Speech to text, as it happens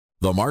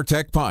The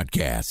MarTech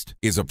Podcast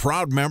is a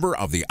proud member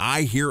of the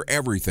I Hear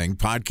Everything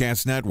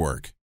Podcast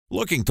Network.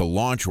 Looking to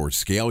launch or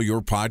scale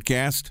your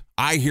podcast?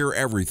 I Hear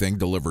Everything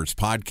delivers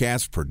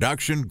podcast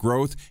production,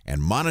 growth,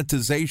 and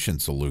monetization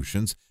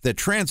solutions that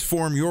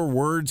transform your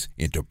words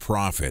into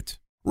profit.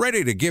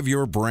 Ready to give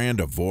your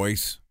brand a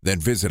voice? Then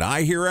visit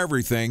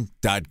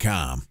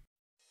iheareverything.com.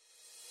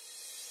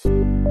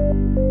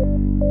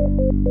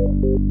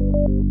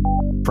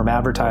 From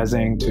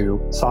advertising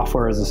to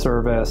software as a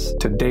service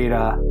to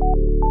data.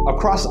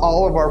 Across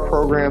all of our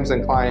programs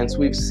and clients,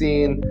 we've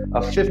seen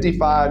a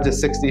 55 to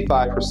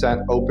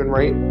 65% open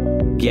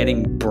rate.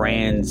 Getting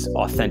brands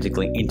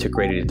authentically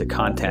integrated into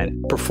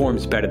content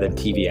performs better than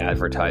TV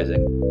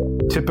advertising.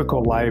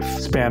 Typical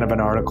lifespan of an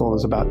article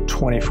is about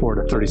 24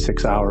 to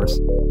 36 hours.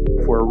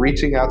 If we're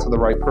reaching out to the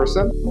right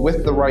person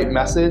with the right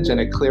message and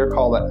a clear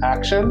call to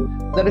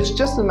action, then it's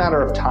just a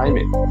matter of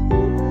timing.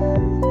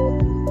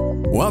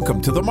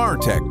 Welcome to the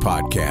MarTech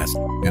Podcast,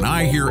 an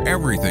I Hear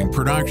Everything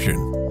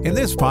production. In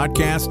this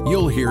podcast,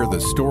 you'll hear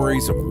the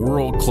stories of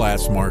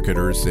world-class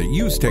marketers that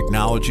use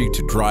technology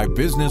to drive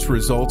business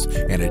results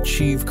and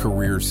achieve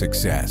career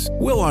success.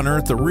 We'll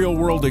unearth the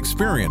real-world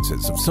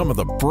experiences of some of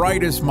the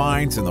brightest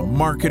minds in the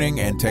marketing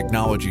and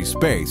technology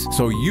space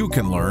so you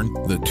can learn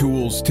the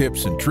tools,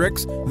 tips, and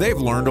tricks they've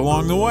learned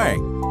along the way.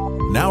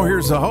 Now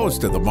here's the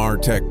host of the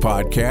MarTech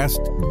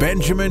Podcast,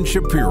 Benjamin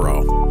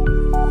Shapiro.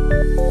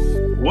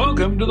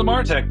 Welcome to the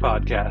MarTech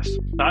Podcast.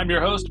 I'm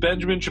your host,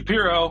 Benjamin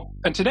Shapiro,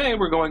 and today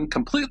we're going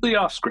completely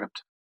off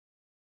script.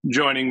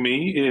 Joining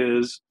me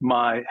is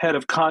my head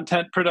of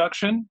content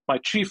production, my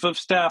chief of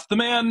staff, the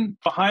man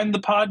behind the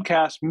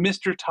podcast,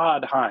 Mr.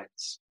 Todd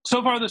Hines.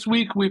 So far this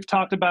week, we've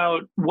talked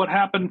about what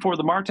happened for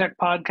the MarTech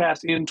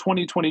Podcast in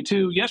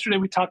 2022. Yesterday,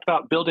 we talked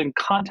about building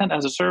content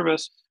as a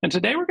service, and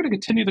today we're going to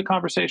continue the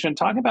conversation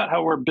talking about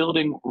how we're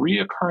building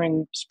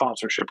reoccurring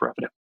sponsorship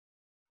revenue.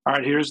 All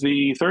right, here's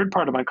the third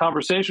part of my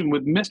conversation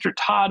with Mr.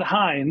 Todd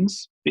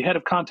Hines, the head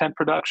of content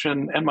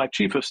production and my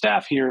chief of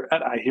staff here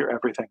at I Hear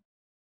Everything.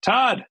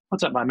 Todd,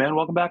 what's up, my man?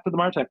 Welcome back to the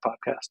MarTech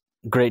Podcast.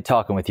 Great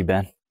talking with you,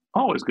 Ben.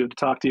 Always good to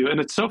talk to you. And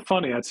it's so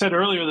funny. I said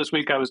earlier this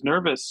week I was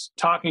nervous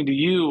talking to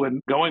you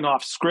and going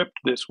off script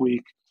this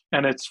week.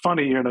 And it's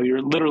funny,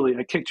 you're literally,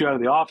 I kicked you out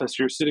of the office.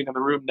 You're sitting in the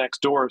room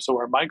next door so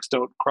our mics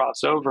don't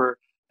cross over.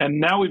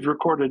 And now we've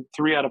recorded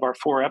 3 out of our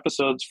 4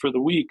 episodes for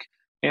the week.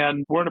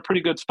 And we're in a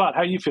pretty good spot.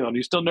 How are you feeling? Are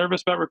you still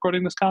nervous about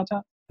recording this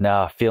content?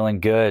 No,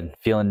 feeling good,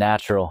 feeling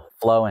natural,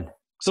 flowing.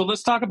 So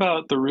let's talk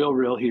about the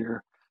real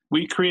here.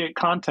 We create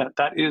content.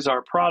 That is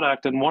our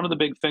product. And one of the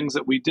big things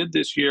that we did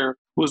this year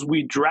was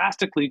we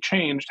drastically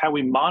changed how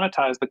we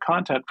monetize the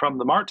content from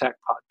the MarTech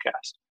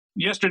Podcast.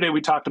 Yesterday,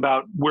 we talked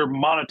about we're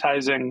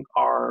monetizing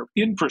our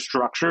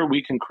infrastructure.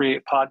 We can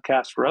create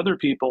podcasts for other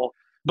people.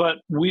 But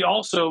we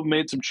also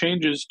made some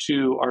changes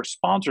to our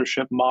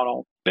sponsorship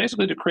model,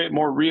 basically to create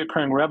more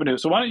reoccurring revenue.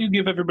 So why don't you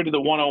give everybody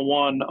the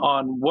 101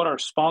 on what our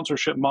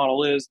sponsorship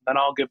model is, and then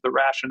I'll give the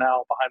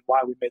rationale behind why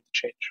we made the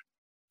change.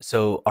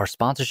 So our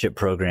sponsorship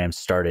program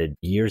started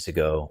years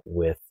ago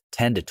with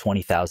 $10,000 to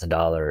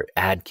 $20,000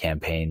 ad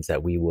campaigns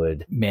that we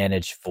would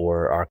manage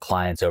for our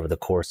clients over the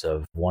course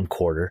of 1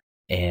 quarter.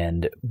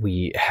 And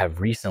we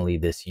have recently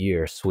this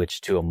year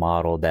switched to a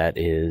model that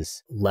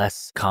is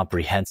less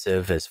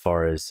comprehensive as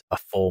far as a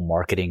full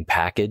marketing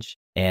package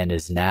and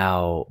is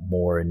now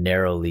more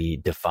narrowly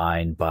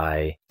defined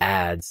by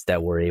ads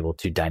that we're able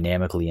to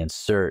dynamically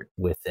insert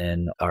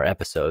within our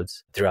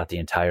episodes throughout the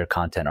entire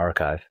content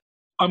archive.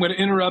 I'm going to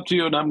interrupt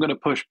you and I'm going to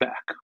push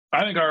back.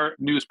 I think our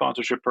new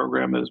sponsorship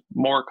program is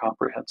more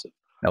comprehensive.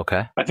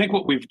 Okay. I think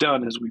what we've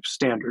done is we've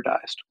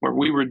standardized where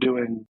we were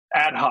doing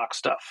ad hoc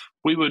stuff.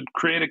 We would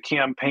create a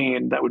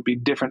campaign that would be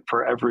different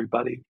for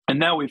everybody. And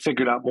now we've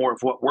figured out more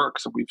of what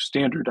works and we've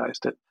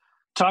standardized it.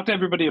 Talk to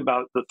everybody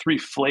about the 3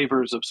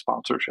 flavors of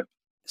sponsorship.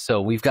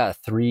 So we've got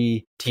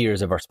 3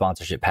 tiers of our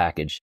sponsorship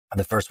package.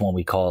 The first one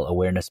we call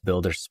Awareness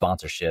Builder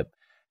Sponsorship.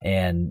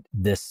 And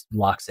this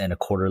locks in a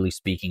quarterly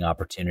speaking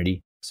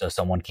opportunity. So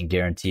someone can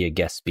guarantee a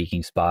guest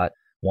speaking spot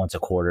once a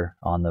quarter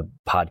on the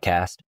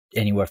podcast,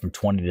 anywhere from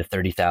 20 to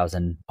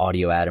 30,000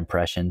 audio ad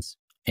impressions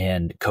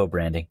and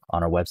co-branding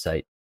on our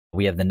website.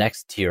 We have the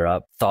next tier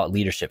up, Thought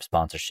Leadership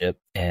Sponsorship,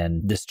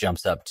 and this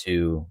jumps up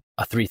to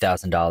a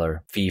 $3,000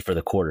 fee for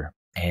the quarter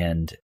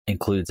and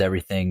includes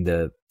everything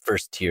the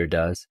first tier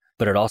does,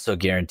 but it also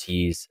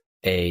guarantees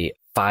a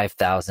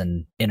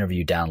 5,000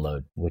 interview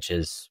download, which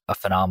is a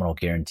phenomenal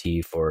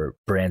guarantee for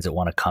brands that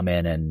want to come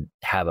in and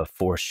have a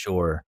for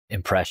sure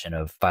impression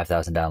of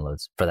 5,000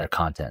 downloads for that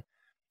content.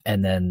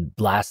 And then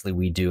lastly,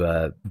 we do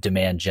a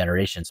demand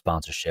generation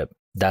sponsorship.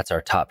 That's our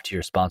top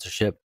tier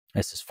sponsorship.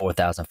 This is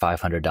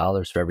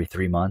 $4,500 for every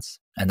 3 months.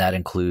 And that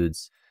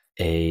includes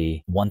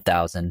a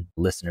 1,000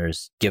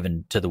 listeners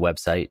given to the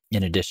website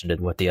in addition to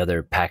what the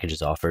other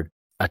packages offered,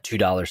 a $2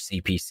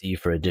 CPC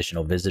for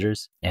additional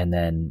visitors, and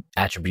then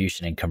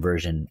attribution and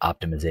conversion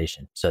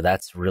optimization. So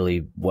that's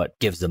really what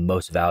gives the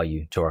most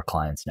value to our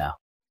clients now.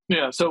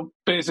 Yeah. So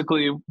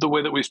basically, the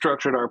way that we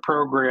structured our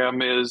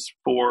program is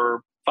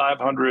for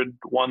 $500,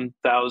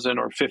 $1,000,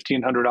 or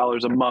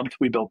 $1,500 a month.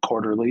 We bill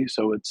quarterly,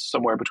 so it's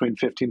somewhere between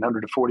 $1,500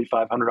 to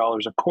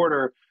 $4,500 a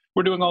quarter.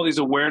 We're doing all these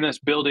awareness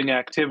building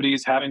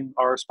activities, having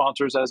our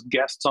sponsors as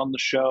guests on the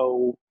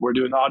show. We're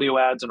doing audio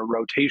ads and a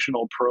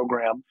rotational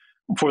program.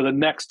 For the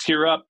next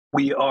tier up,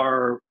 we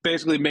are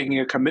basically making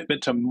a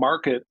commitment to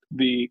market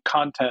the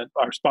content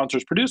our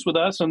sponsors produce with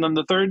us. And then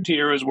the third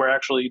tier is we're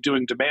actually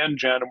doing demand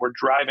gen, and we're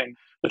driving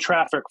the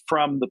traffic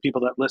from the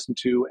people that listen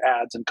to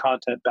ads and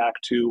content back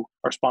to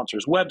our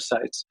sponsors'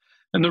 websites.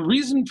 And the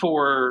reason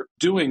for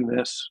doing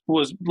this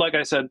was, like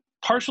I said,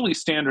 partially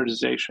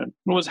standardization.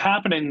 What was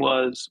happening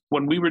was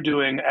when we were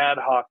doing ad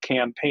hoc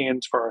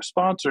campaigns for our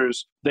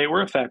sponsors, they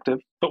were effective,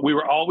 but we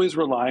were always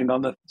relying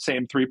on the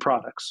same three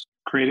products.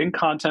 Creating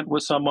content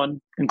with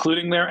someone,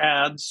 including their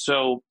ads,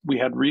 so we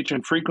had reach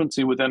and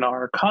frequency within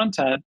our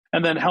content,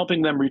 and then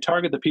helping them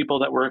retarget the people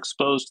that were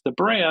exposed to the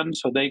brand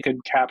so they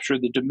could capture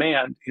the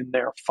demand in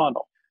their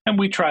funnel. And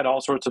we tried all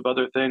sorts of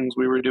other things.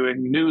 We were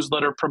doing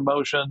newsletter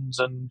promotions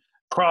and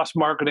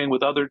cross-marketing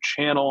with other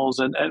channels,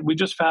 and we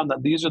just found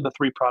that these are the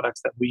three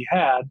products that we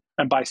had.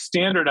 And by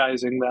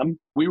standardizing them,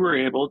 we were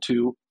able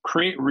to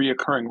create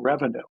reoccurring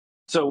revenue.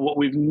 So what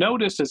we've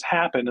noticed has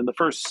happened in the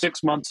first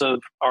 6 months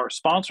of our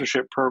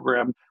sponsorship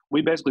program,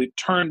 we basically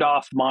turned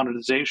off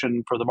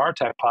monetization for the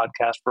MarTech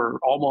podcast for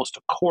almost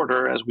a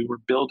quarter as we were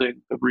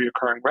building the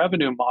reoccurring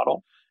revenue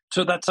model.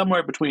 So that's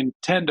somewhere between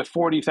 $10,000 to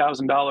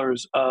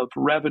 $40,000 of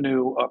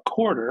revenue a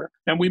quarter.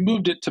 And we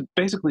moved it to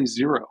basically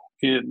zero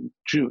in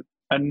June.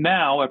 And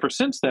now, ever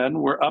since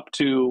then, we're up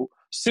to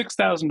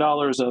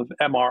 $6,000 of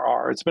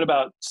MRR. It's been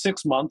about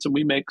 6 months, and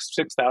we make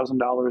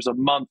 $6,000 a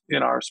month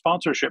in our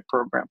sponsorship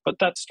program, but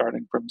that's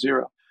starting from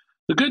zero.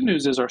 The good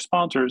news is our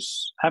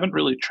sponsors haven't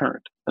really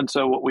churned. And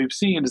so what we've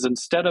seen is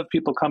instead of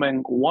people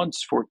coming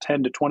once for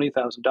 $10,000 to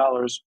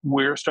 $20,000,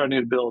 we're starting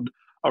to build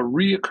a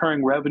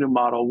reoccurring revenue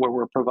model where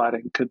we're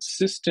providing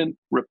consistent,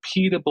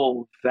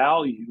 repeatable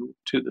value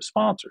to the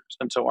sponsors.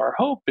 And so our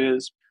hope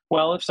is,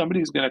 well, if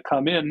somebody's going to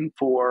come in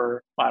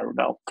for,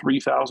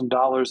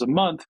 $3,000 a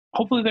month,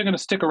 hopefully they're going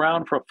to stick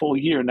around for a full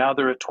year. Now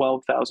they're a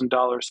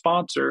 $12,000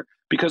 sponsor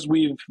because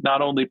we've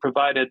not only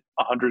provided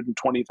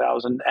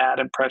 120,000 ad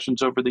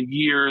impressions over the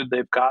year,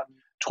 they've gotten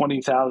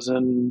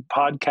 20,000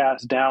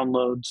 podcast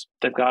downloads.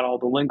 They've got all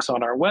the links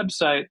on our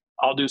website.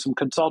 I'll do some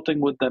consulting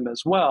with them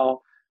as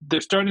well.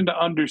 They're starting to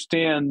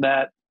understand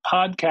that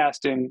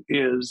podcasting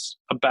is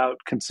about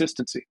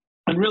consistency.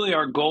 And really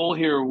our goal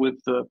here with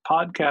the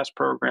podcast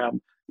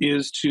program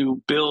is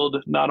to build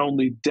not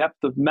only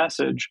depth of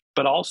message,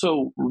 but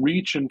also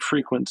reach and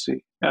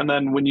frequency. And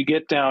then when you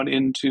get down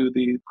into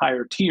the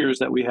higher tiers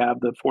that we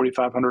have, the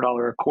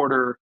 $4,500 a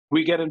quarter,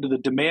 we get into the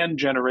demand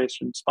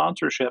generation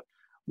sponsorship.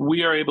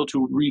 We are able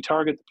to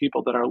retarget the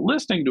people that are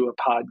listening to a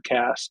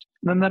podcast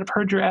and then that have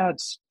heard your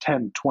ads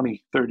 10,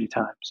 20, 30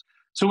 times.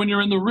 So when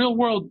you're in the real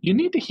world, you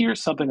need to hear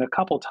something a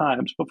couple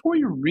times before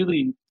you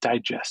really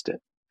digest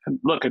it. And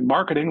look, in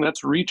marketing,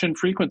 that's reach and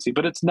frequency,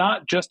 but it's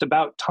not just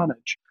about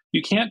tonnage.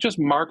 You can't just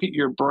market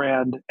your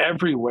brand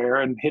everywhere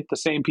and hit the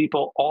same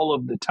people all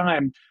of the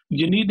time.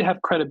 You need to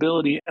have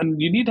credibility and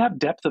you need to have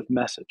depth of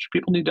message.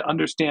 People need to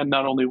understand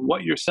not only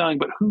what you're selling,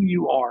 but who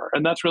you are.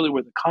 And that's really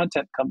where the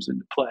content comes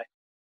into play.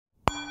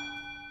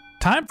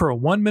 Time for a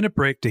 1-minute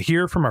break to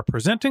hear from our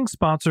presenting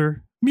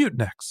sponsor,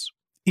 Mutinex.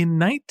 In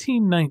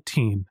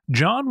 1919,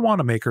 John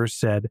Wanamaker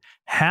said,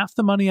 "Half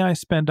the money I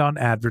spend on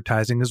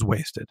advertising is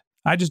wasted.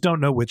 I just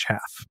don't know which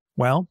half."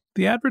 Well,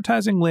 the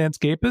advertising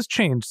landscape has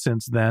changed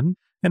since then,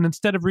 and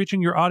instead of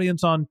reaching your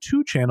audience on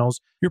 2 channels,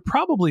 you're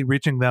probably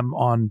reaching them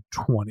on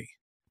 20.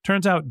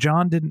 Turns out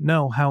John didn't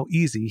know how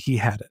easy he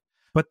had it.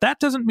 But that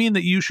doesn't mean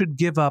that you should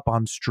give up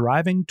on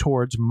striving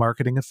towards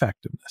marketing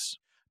effectiveness.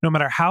 No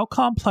matter how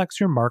complex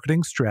your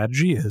marketing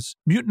strategy is,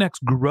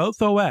 Mutinex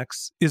Growth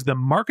OX is the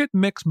market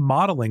mix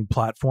modeling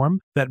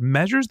platform that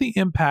measures the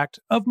impact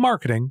of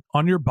marketing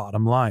on your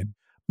bottom line.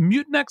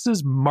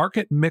 Mutinex's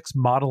market mix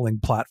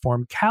modeling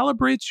platform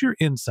calibrates your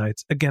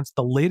insights against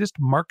the latest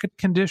market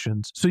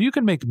conditions so you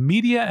can make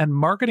media and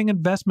marketing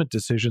investment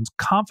decisions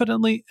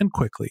confidently and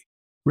quickly.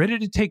 Ready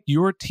to take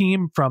your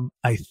team from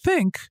I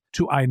think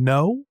to I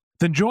know?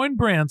 Then join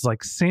brands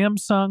like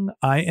Samsung,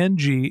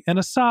 ING, and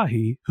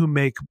Asahi who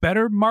make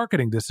better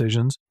marketing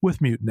decisions with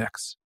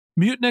Mutinex.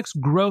 Mutinex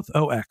Growth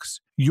OX.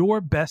 Your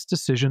best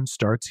decision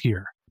starts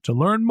here. To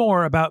learn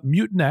more about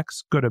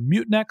Mutinex, go to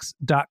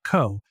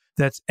mutinex.co.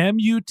 That's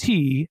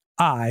MUTINEX.co.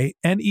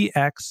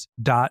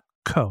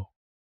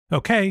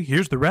 Okay,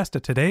 here's the rest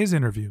of today's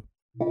interview.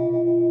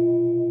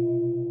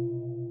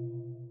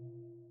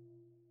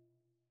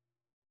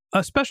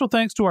 A special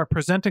thanks to our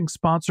presenting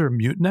sponsor,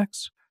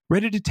 Mutinex.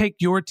 Ready to take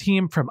your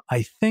team from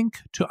I think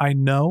to I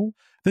know?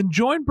 Then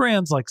join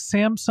brands like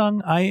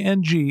Samsung,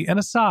 ING, and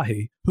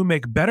Asahi who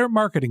make better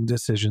marketing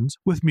decisions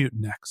with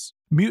Mutinex.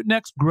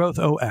 Mutinex Growth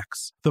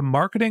OX, the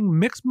marketing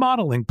mix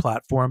modeling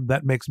platform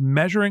that makes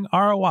measuring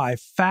ROI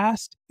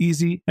fast,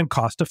 easy, and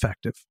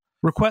cost-effective.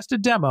 Request a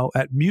demo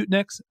at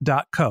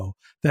mutinex.co.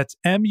 That's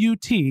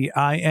MUTINEX.co.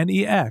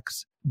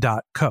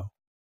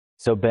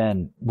 So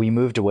Ben, we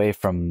moved away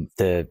from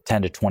the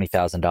 $10,000 to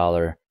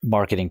 $20,000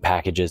 marketing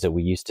packages that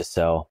we used to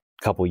sell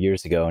a couple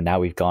years ago. Now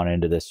we've gone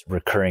into this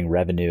recurring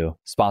revenue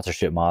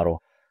sponsorship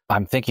model.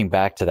 I'm thinking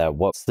back to that.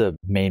 What's the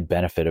main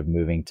benefit of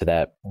moving to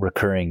that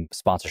recurring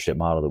sponsorship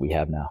model that we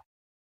have now?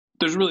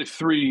 There's really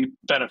three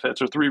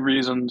benefits or three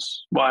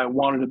reasons why I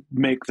wanted to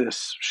make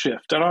this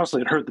shift. And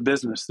honestly, it hurt the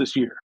business this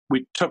year.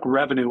 We took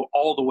revenue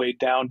all the way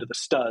down to the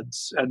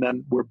studs, and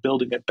then we're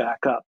building it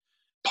back up.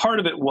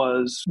 Part of it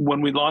was when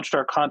we launched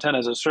our content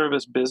as a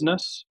service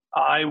business,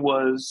 I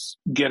was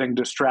getting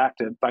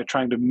distracted by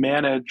trying to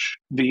manage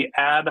the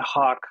ad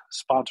hoc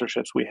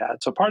sponsorships we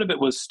had. So part of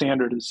it was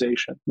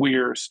standardization.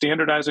 We're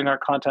standardizing our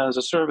content as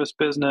a service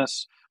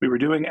business. We were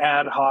doing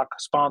ad hoc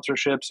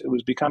sponsorships. It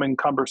was becoming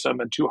cumbersome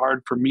and too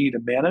hard for me to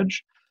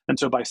manage. And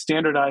so by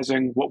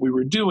standardizing what we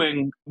were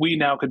doing, we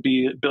now could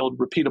build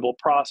repeatable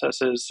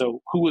processes.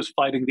 So who was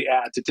fighting the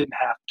ads? It didn't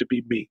have to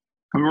be me.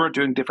 We weren't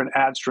doing different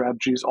ad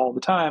strategies all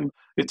the time.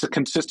 It's a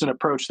consistent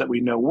approach that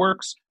we know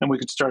works, and we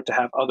could start to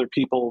have other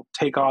people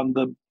take on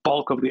the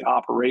bulk of the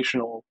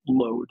operational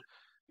load.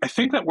 I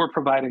think that we're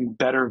providing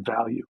better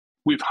value.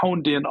 We've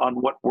honed in on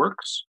what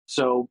works.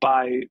 So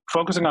by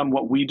focusing on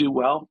what we do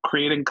well,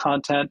 creating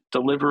content,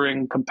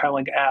 delivering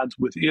compelling ads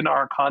within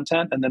our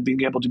content, and then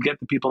being able to get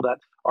the people that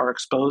are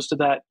exposed to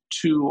that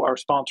to our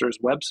sponsor's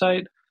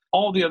website,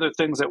 all the other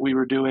things that we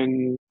were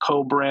doing,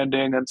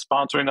 co-branding and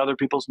sponsoring other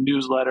people's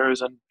newsletters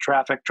and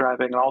traffic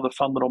driving and all the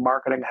fun little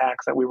marketing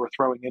hacks that we were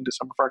throwing into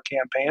some of our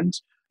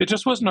campaigns, it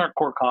just wasn't our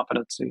core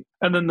competency.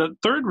 And then the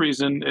third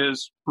reason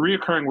is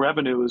reoccurring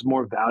revenue is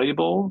more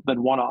valuable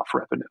than one-off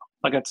revenue.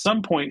 Like at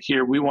some point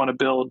here, we want to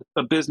build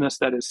a business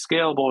that is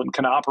scalable and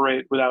can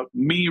operate without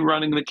me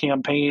running the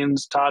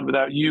campaigns, Todd,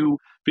 without you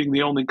being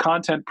the only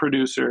content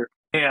producer.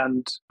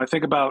 And I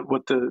think about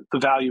what the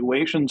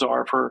valuations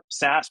are for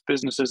SaaS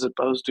businesses as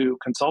opposed to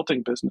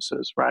consulting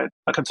businesses, right?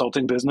 A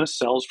consulting business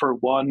sells for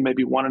 1,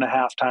 maybe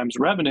 1.5 times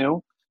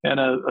revenue. And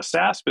a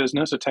SaaS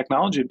business, a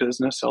technology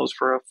business, sells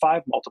for a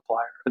 5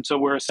 multiplier. And so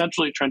we're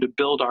essentially trying to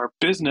build our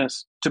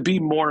business to be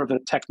more of a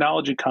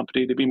technology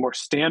company, to be more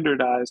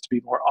standardized, to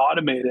be more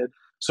automated.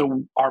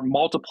 So our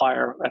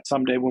multiplier at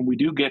someday when we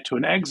do get to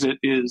an exit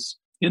is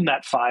in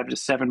that 5 to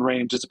 7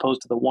 range as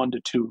opposed to the 1 to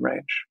 2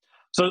 range.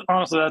 So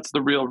honestly, that's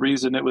the real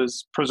reason. It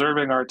was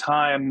preserving our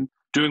time,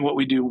 doing what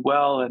we do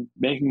well, and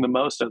making the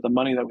most of the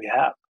money that we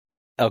have.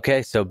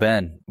 Okay, so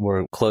Ben,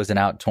 we're closing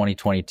out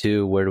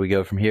 2022. Where do we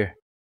go from here?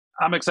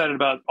 I'm excited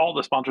about all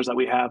the sponsors that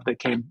we have that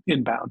came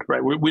inbound,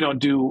 right? We don't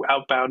do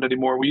outbound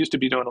anymore. We used to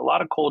be doing a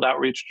lot of cold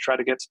outreach to try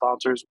to get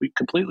sponsors. We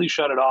completely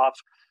shut it off.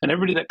 And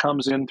everybody that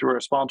comes in through our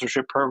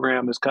sponsorship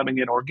program is coming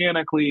in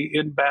organically,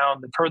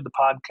 inbound. They've heard the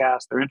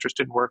podcast. They're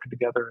interested in working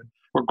together. And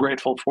we're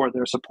grateful for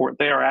their support.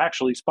 They are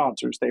actually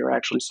sponsors. They are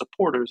actually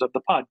supporters of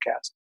the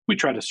podcast. We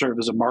try to serve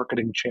as a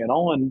marketing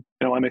channel. And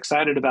I'm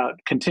excited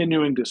about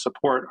continuing to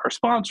support our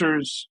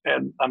sponsors.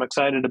 And I'm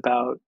excited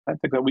about, I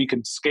think that we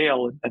can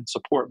scale and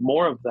support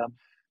more of them.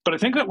 But I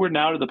think that we're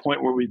now to the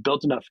point where we've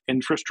built enough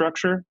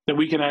infrastructure that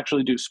we can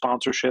actually do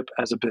sponsorship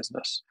as a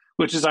business,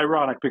 which is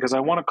ironic because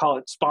I want to call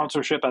it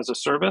sponsorship as a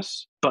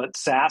service, but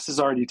SaaS is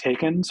already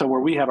taken. So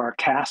where we have our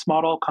CAS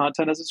model,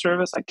 content as a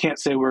service, I can't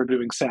say we're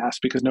doing SaaS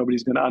because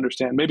nobody's going to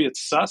understand. Maybe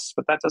it's SUS,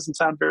 but that doesn't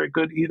sound very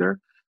good either.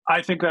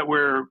 I think that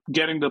we're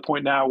getting to the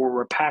point now where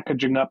we're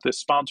packaging up this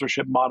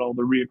sponsorship model,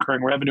 the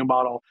reoccurring revenue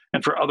model,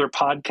 and for other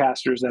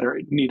podcasters that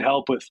need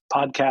help with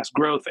podcast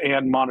growth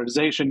and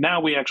monetization, now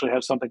we actually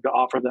have something to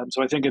offer them.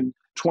 So I think in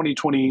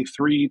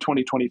 2023,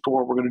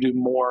 2024, we're going to do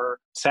more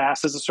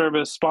SaaS as a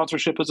service,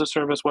 sponsorship as a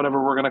service,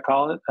 whatever we're going to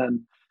call it.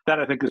 And that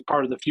I think is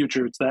part of the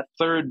future. It's that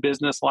third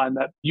business line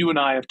that you and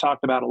I have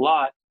talked about a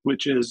lot,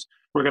 which is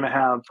we're going to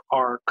have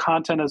our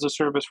content as a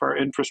service for our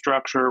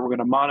infrastructure. We're going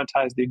to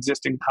monetize the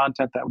existing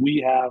content that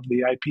we have, the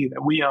IP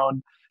that we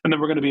own. And then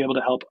we're going to be able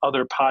to help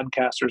other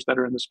podcasters that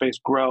are in the space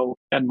grow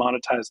and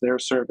monetize their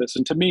service.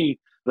 And to me,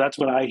 that's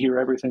what I hear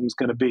everything's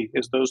going to be,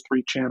 is those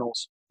 3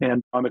 channels.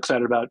 And I'm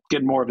excited about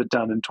getting more of it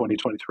done in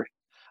 2023.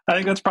 I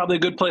think that's probably a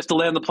good place to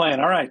land the plane.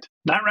 All right.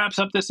 That wraps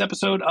up this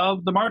episode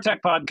of the MarTech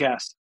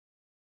Podcast.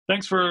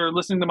 Thanks for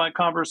listening to my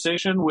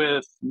conversation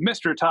with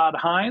Mr. Todd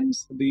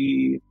Hines,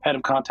 the head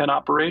of content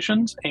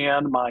operations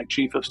and my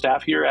chief of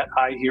staff here at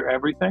I Hear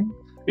Everything.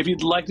 If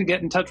you'd like to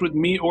get in touch with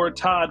me or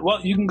Todd,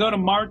 well, you can go to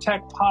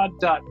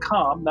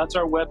martechpod.com. That's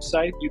our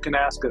website. You can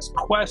ask us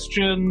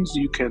questions.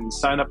 You can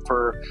sign up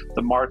for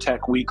the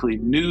MarTech weekly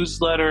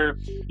newsletter.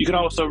 You can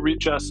also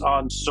reach us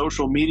on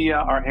social media.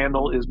 Our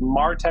handle is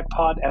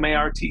MarTechPod,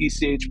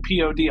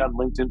 MarTechPod on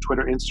LinkedIn,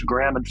 Twitter,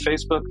 Instagram, and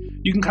Facebook.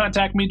 You can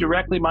contact me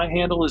directly. My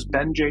handle is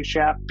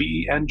BenJShap,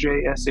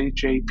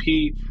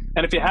 BenJShap.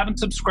 And if you haven't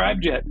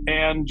subscribed yet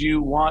and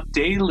you want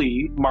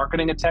daily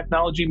marketing and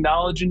technology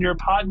knowledge in your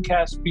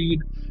podcast feed,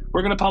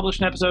 we're going to publish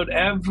an episode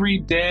every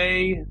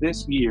day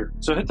this year.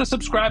 So hit the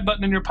subscribe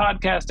button in your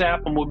podcast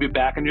app and we'll be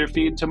back in your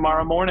feed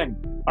tomorrow morning.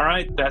 All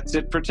right, that's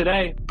it for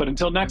today. But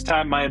until next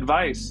time, my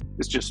advice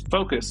is just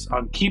focus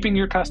on keeping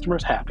your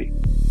customers happy.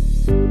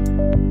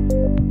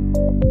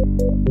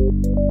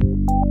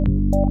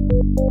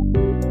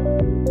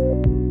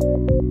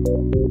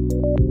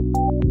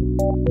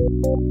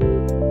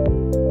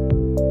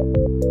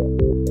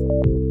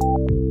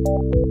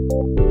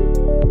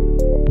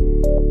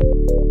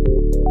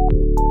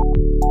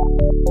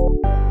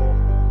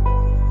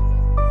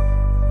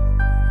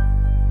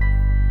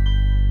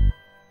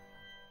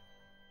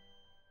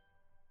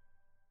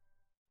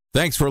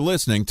 Thanks for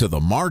listening to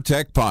the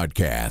MarTech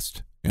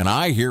Podcast, an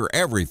I Hear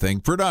Everything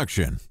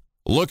production.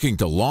 Looking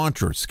to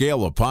launch or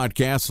scale a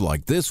podcast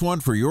like this one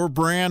for your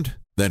brand?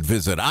 Then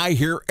visit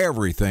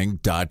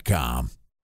iheareverything.com.